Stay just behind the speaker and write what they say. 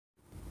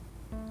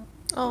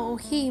Oh,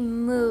 he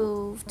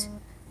moved.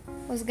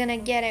 Was gonna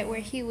get it where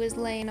he was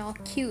laying all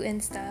cute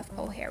and stuff.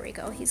 Oh, here we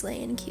go. He's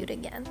laying cute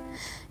again.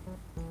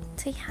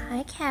 Say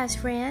hi,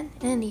 Casfran.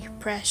 Isn't he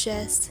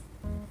precious?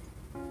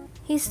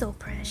 He's so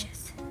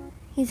precious.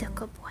 He's a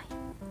good boy.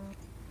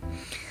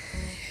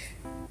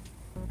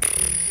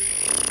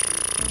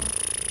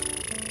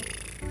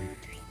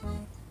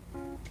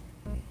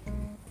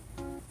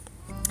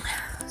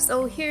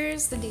 So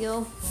here's the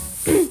deal.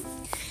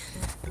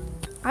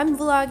 I'm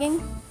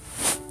vlogging,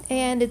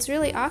 and it's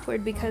really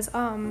awkward because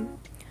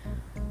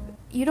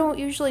you don't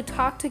usually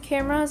talk to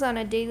cameras on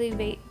a daily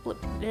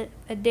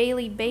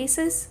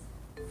basis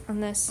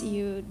unless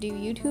you do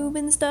YouTube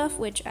and stuff,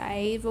 which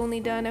I've only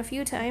done a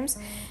few times,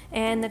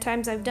 and the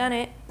times I've done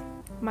it,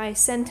 my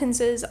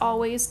sentences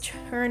always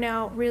turn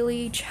out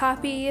really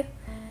choppy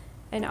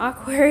and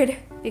awkward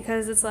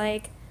because it's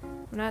like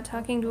I'm not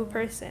talking to a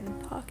person,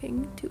 I'm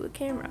talking to a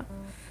camera.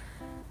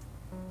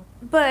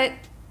 But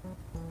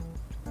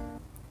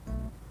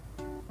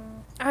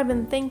I've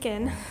been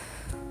thinking,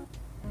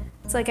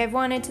 it's like I've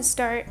wanted to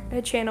start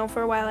a channel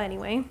for a while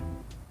anyway,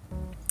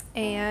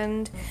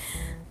 and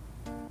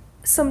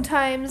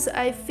sometimes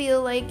I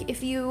feel like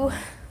if you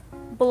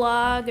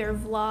blog or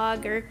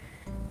vlog or,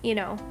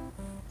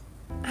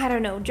 I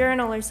don't know,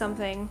 journal or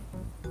something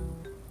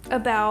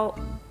about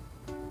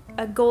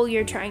a goal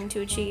you're trying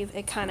to achieve,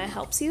 it kind of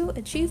helps you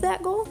achieve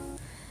that goal.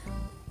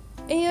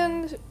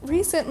 And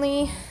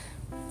recently,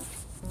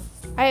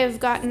 I have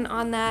gotten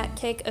on that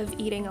kick of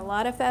eating a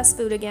lot of fast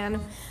food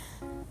again,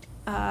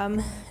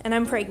 and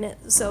I'm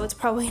pregnant, so it's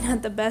probably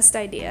not the best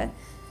idea.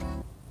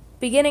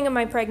 Beginning of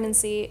my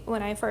pregnancy,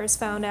 when I first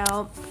found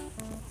out,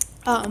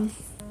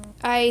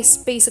 I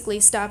basically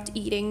stopped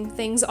eating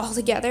things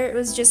altogether. It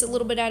was just a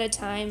little bit at a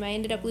time. I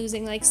ended up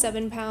losing like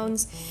 7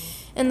 pounds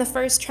in the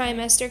first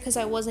trimester because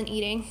I wasn't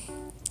eating.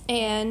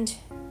 And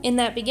in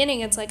that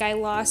beginning, it's like I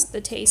lost the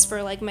taste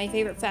for like my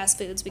favorite fast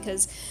foods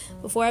because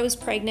before I was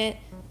pregnant,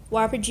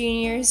 Whopper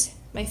Juniors,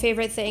 my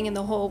favorite thing in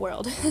the whole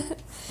world.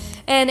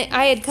 And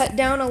I had cut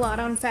down a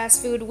lot on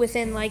fast food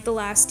within like the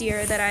last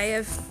year that I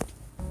have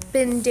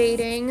been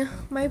dating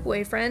my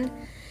boyfriend,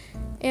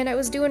 and I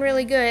was doing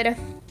really good. And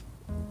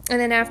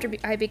then after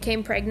I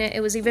became pregnant,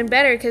 it was even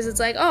better because it's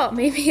like, oh,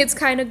 maybe it's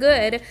kind of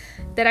good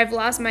that I've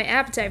lost my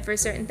appetite for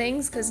certain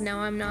things because now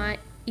I'm not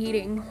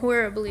eating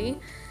horribly.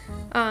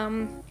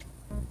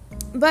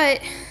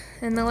 But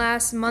in the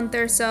last month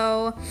or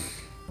so,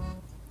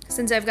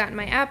 since I've gotten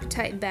my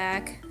appetite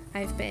back,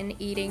 I've been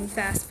eating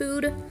fast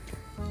food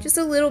just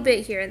a little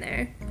bit here and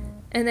there.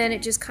 And then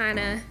it just kind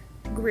of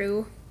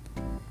grew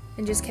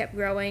and just kept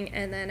growing,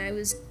 and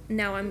then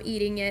now I'm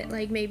eating it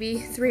like maybe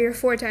 3 or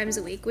 4 times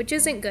a week, which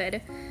isn't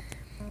good.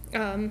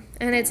 And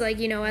it's like,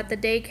 at the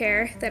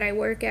daycare that I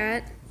work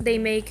at, they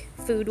make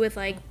food with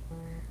like,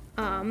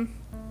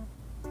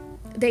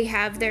 they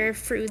have their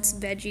fruits,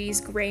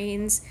 veggies,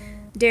 grains,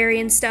 dairy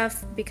and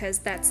stuff, because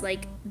that's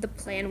like the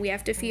plan we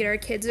have to feed our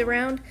kids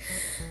around.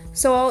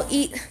 So I'll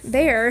eat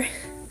there,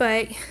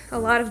 but a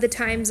lot of the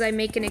times I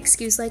make an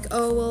excuse like,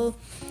 oh, well,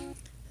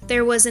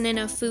 there wasn't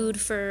enough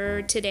food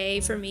for today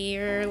for me,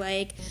 or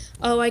like,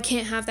 oh, I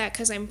can't have that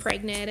because I'm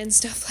pregnant and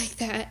stuff like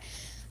that.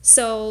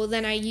 So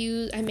then I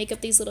make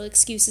up these little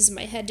excuses in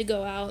my head to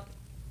go out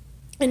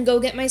and go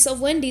get myself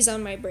Wendy's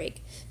on my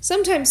break.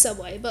 Sometimes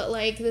Subway, but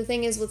like the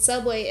thing is with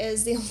Subway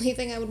is the only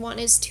thing I would want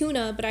is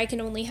tuna, but I can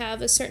only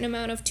have a certain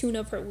amount of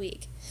tuna per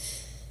week.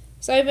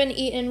 So I've been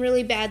eating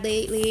really bad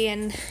lately,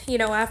 and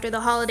after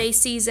the holiday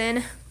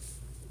season,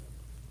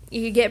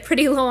 you get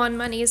pretty low on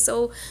money,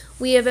 so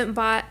we haven't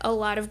bought a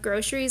lot of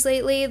groceries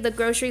lately. The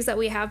groceries that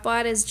we have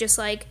bought is just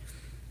like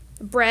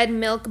bread,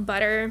 milk,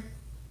 butter,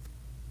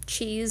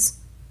 cheese,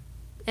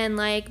 and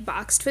like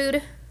boxed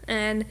food,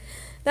 and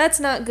that's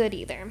not good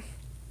either.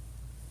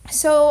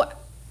 So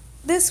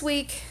this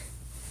week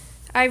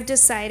I've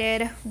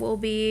decided will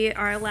be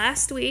our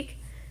last week,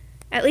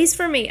 at least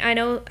for me. I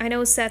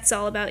know Seth's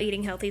all about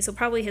eating healthy, so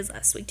probably his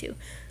last week too,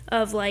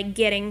 of like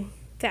getting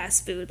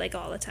fast food like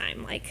all the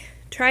time. Like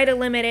try to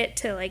limit it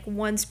to like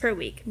once per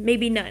week,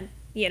 maybe none,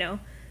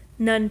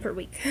 none per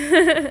week.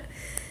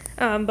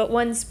 But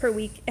once per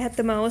week at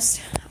the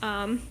most.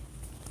 And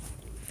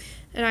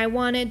I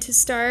wanted to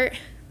start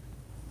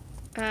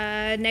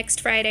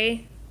next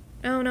Friday.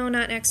 Oh no,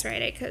 not next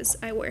Friday because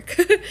I work.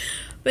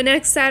 But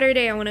next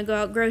Saturday I want to go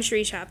out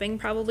grocery shopping,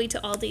 probably to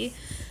Aldi,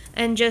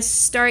 and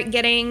just start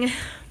getting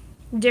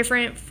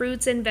different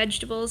fruits and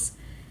vegetables,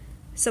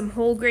 some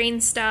whole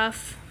grain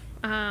stuff,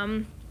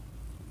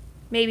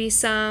 maybe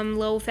some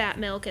low-fat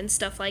milk and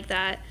stuff like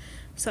that,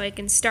 so I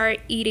can start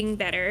eating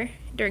better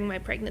during my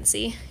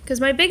pregnancy. Because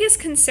my biggest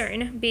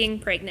concern being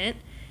pregnant,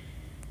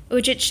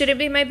 which it shouldn't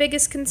be my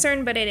biggest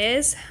concern, but it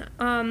is,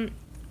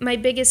 my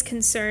biggest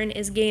concern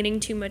is gaining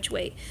too much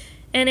weight.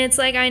 And it's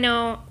like, I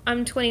know,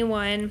 I'm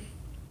 21,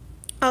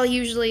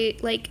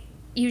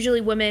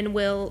 usually women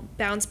will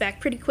bounce back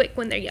pretty quick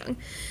when they're young.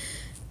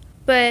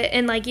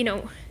 And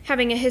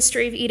having a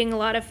history of eating a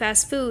lot of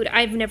fast food,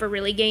 I've never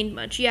really gained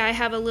much. Yeah, I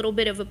have a little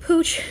bit of a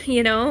pooch,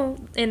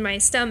 in my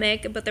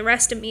stomach, but the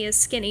rest of me is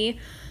skinny.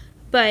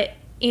 But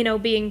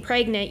being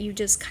pregnant, you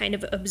just kind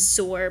of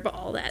absorb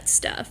all that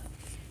stuff.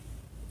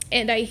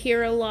 And I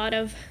hear a lot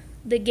of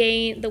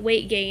the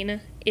weight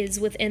gain is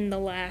within the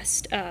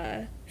last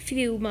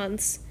few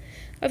months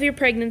of your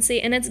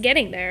pregnancy, and it's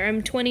getting there.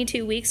 I'm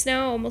 22 weeks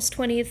now, almost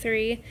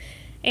 23,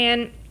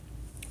 and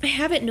I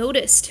haven't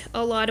noticed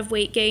a lot of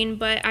weight gain,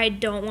 but I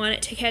don't want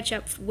it to catch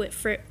up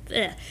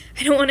I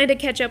don't want it to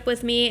catch up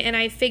with me, and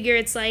I figure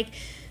it's like,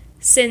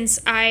 since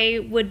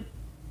I would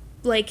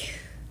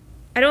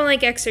I don't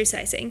like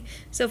exercising.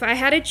 So if I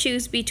had to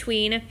choose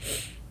between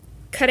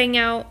cutting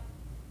out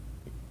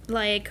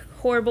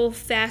horrible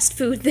fast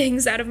food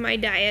things out of my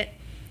diet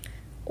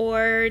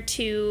or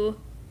to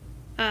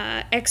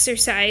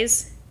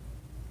exercise,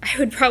 I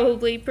would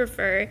probably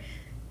prefer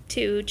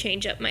to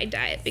change up my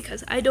diet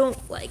because I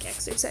don't like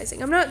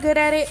exercising. I'm not good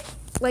at it.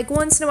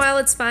 Once in a while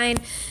it's fine,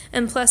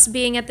 and plus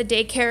being at the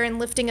daycare and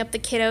lifting up the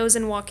kiddos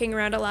and walking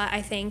around a lot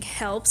I think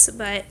helps,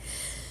 but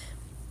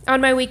on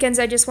my weekends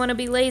I just want to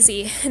be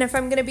lazy, and if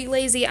I'm going to be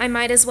lazy I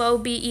might as well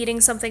be eating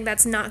something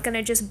that's not going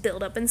to just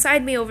build up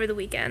inside me over the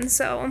weekend.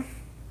 So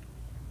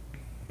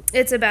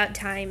it's about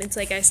time. It's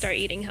I start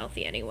eating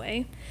healthy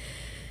anyway.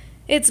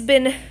 It's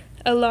been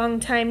a long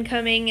time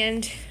coming,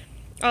 and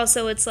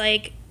also it's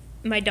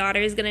my daughter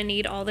is going to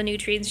need all the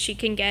nutrients she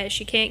can get.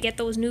 She can't get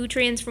those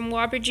nutrients from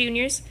Whopper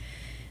Juniors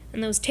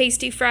and those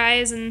tasty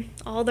fries and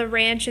all the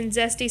ranch and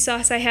zesty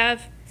sauce I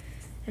have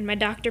and my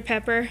Dr.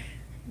 Pepper.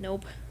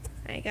 Nope.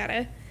 I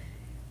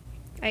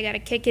gotta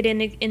kick it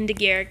into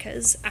gear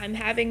because I'm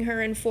having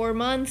her in 4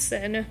 months,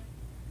 and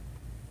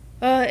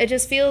it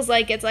just feels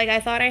it's I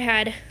thought I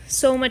had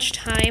so much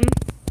time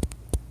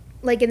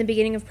in the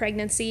beginning of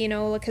pregnancy,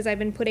 because I've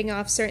been putting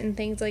off certain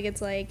things.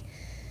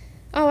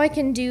 Oh, I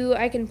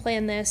can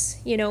plan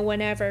this,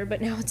 whenever, but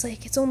now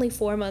it's only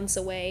 4 months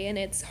away, and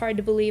it's hard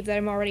to believe that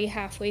I'm already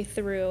halfway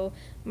through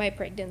my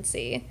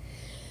pregnancy.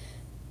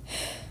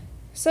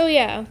 So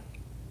yeah,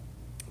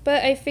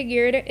 but I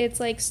figured it's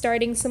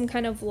starting some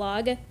kind of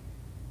vlog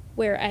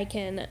where I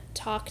can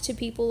talk to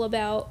people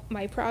about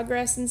my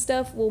progress and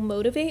stuff will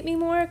motivate me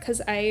more,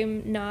 because I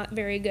am not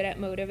very good at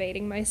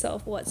motivating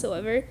myself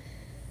whatsoever,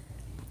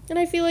 and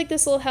I feel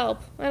this will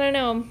help. I don't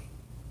know.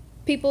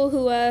 People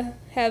who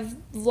have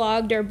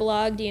vlogged or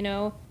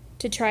blogged,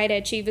 to try to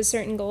achieve a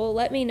certain goal,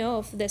 let me know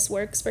if this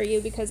works for you,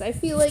 because I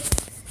feel like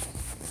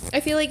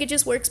it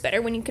just works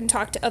better when you can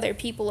talk to other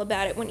people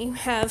about it, when you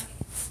have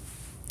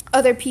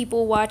other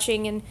people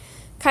watching and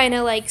kind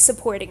of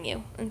supporting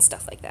you and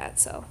stuff like that.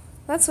 So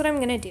that's what I'm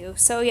gonna do.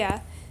 So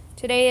yeah,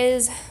 today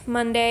is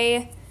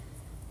Monday.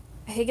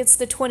 I think it's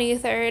the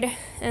 23rd,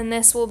 and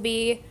this will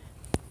be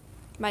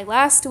my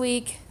last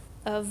week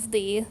of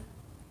the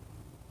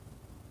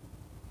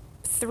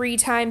 3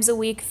 times a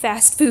week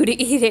fast food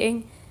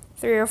eating,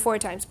 3 or 4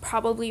 times,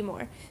 probably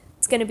more.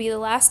 It's going to be the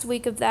last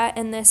week of that,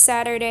 and this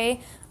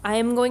Saturday I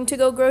am going to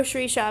go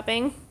grocery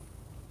shopping.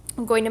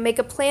 I'm going to make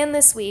a plan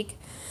this week,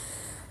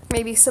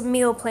 maybe some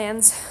meal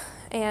plans,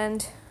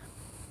 and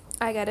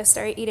I gotta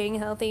start eating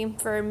healthy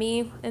for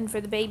me and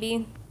for the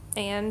baby,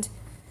 and,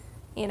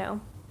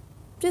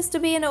 just to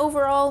be an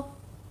overall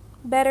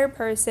better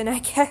person, I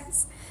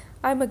guess.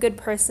 I'm a good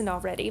person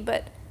already,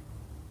 but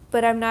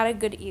I'm not a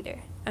good eater.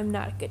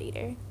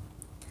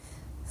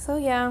 So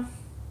yeah,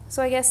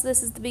 so I guess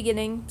this is the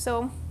beginning.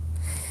 So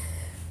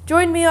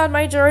join me on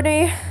my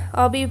journey.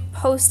 I'll be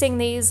posting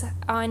these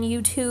on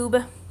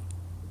YouTube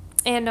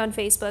and on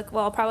Facebook.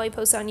 Well, I'll probably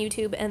post on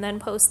YouTube and then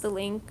post the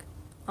link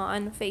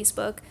on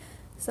Facebook.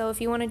 So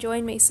if you want to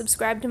join me,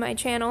 subscribe to my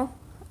channel.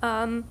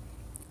 I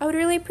would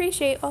really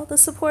appreciate all the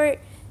support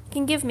you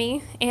can give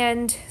me,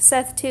 and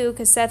Seth too,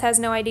 because Seth has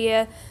no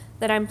idea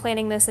that I'm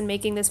planning this and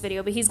making this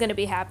video, but he's going to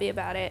be happy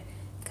about it,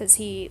 because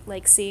he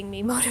likes seeing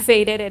me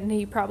motivated, and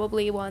he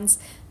probably wants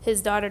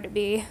his daughter to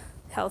be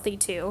healthy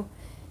too,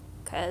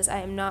 because I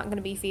am not going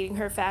to be feeding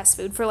her fast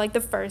food for the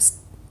first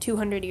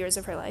 200 years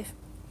of her life.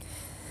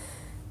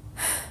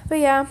 But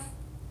yeah,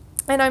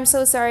 and I'm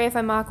so sorry if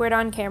I'm awkward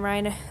on camera,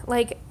 and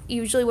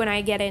usually when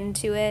I get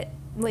into it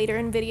later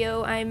in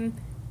video I'm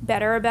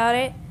better about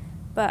it,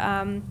 but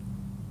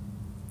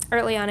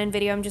early on in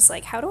video I'm just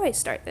how do I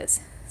start this?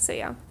 So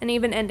yeah, and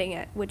even ending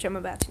it, which I'm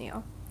about to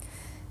know.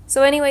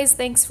 So anyways,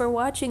 thanks for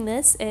watching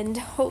this, and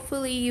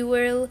hopefully you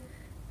will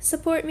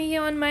support me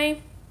on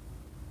my,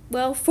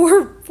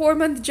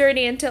 4-month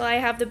journey until I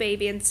have the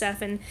baby and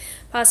stuff, and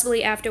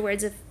possibly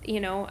afterwards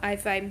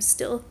if I'm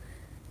still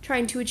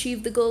trying to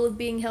achieve the goal of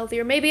being healthy,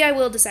 or maybe I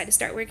will decide to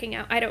start working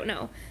out. I don't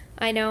know.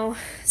 I know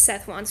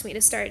Seth wants me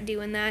to start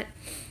doing that,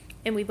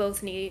 and we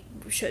both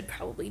should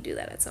probably do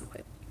that at some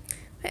point.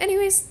 But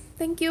anyways,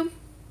 thank you.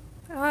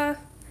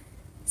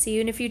 See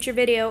you in a future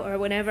video, or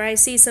whenever I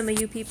see some of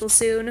you people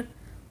soon.